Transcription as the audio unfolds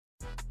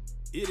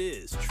It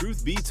is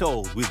Truth Be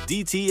Told with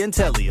DT and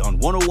Telly on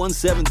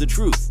 1017 The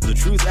Truth, The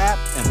Truth app,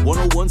 and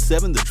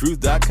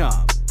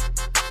 1017thetruth.com.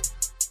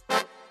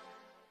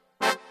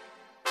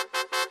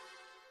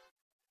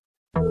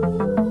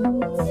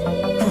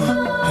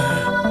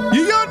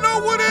 You all know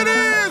what it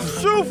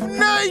is, Truth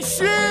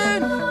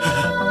Nation!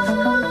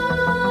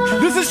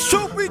 This is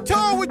Truth Be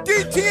Told with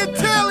DT and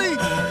Telly,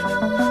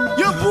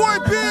 your boy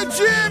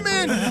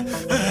Benjamin,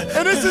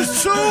 and this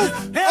is Truth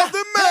of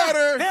the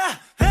Matter.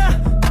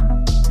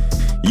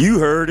 You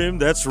heard him.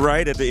 That's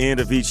right. At the end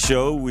of each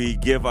show, we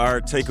give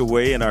our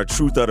takeaway and our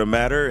truth of the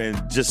matter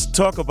and just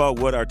talk about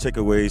what our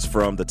takeaways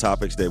from the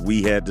topics that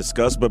we had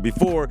discussed. But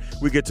before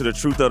we get to the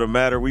truth of the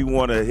matter, we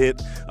want to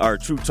hit our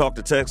Truth Talk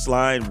to text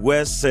line.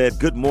 Wes said,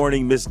 "Good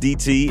morning, Miss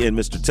DT and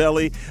Mr.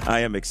 Telly.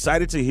 I am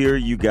excited to hear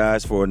you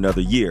guys for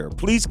another year.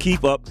 Please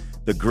keep up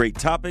the great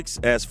topics.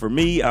 As for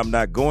me, I'm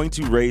not going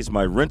to raise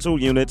my rental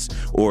units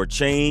or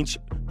charge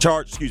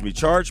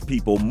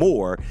people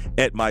more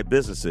at my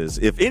businesses.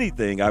 If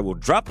anything, I will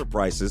drop the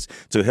prices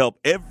to help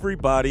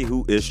everybody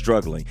who is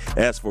struggling.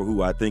 As for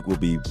who I think will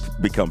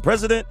become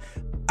president,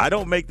 I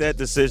don't make that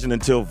decision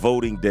until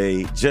voting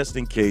day, just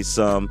in case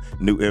some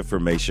new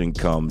information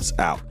comes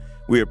out."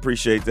 We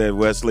appreciate that,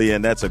 Wesley,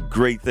 and that's a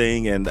great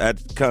thing, and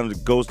that kind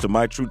of goes to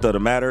my truth of the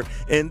matter,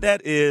 and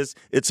that is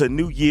it's a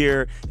new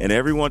year, and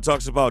everyone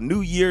talks about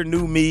new year,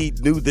 new me,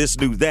 new this,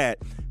 new that,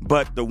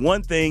 but the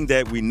one thing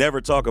that we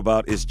never talk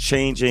about is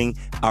changing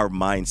our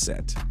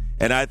mindset.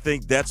 And I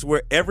think that's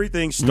where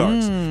everything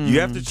starts.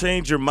 You have to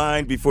change your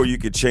mind before you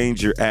can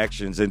change your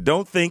actions. And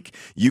don't think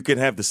you can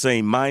have the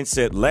same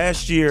mindset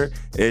last year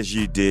as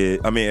you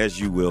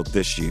will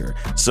this year.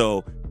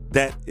 So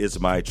that is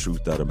my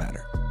truth of the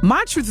matter.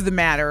 My truth of the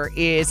matter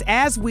is,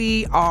 as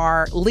we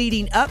are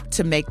leading up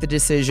to make the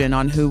decision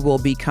on who will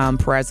become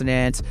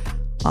president,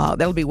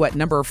 that'll be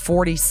number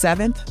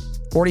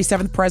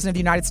 47th president of the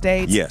United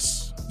States?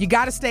 Yes. You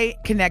got to stay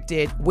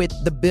connected with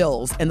the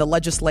bills and the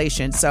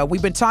legislation. So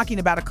we've been talking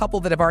about a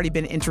couple that have already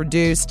been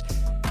introduced.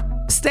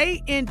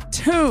 Stay in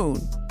tune.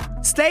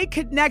 Stay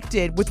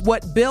connected with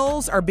what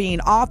bills are being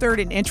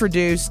authored and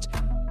introduced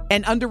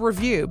and under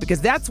review,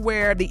 because that's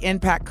where the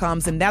impact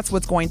comes, and that's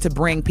what's going to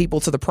bring people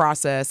to the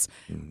process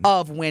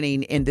of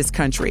winning in this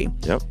country.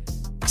 Yep.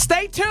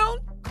 Stay tuned.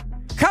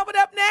 Coming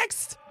up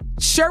next,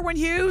 Sherwin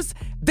Hughes.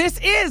 This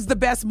is the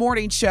best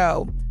morning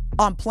show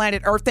on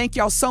planet Earth. Thank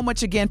y'all so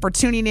much again for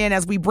tuning in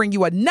as we bring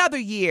you another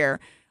year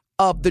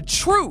of The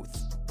Truth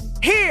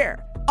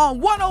here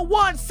on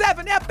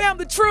 1017 FM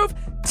The Truth.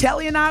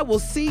 Telly and I will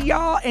see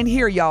y'all and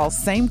hear y'all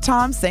same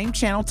time, same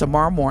channel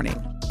tomorrow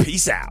morning.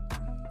 Peace out.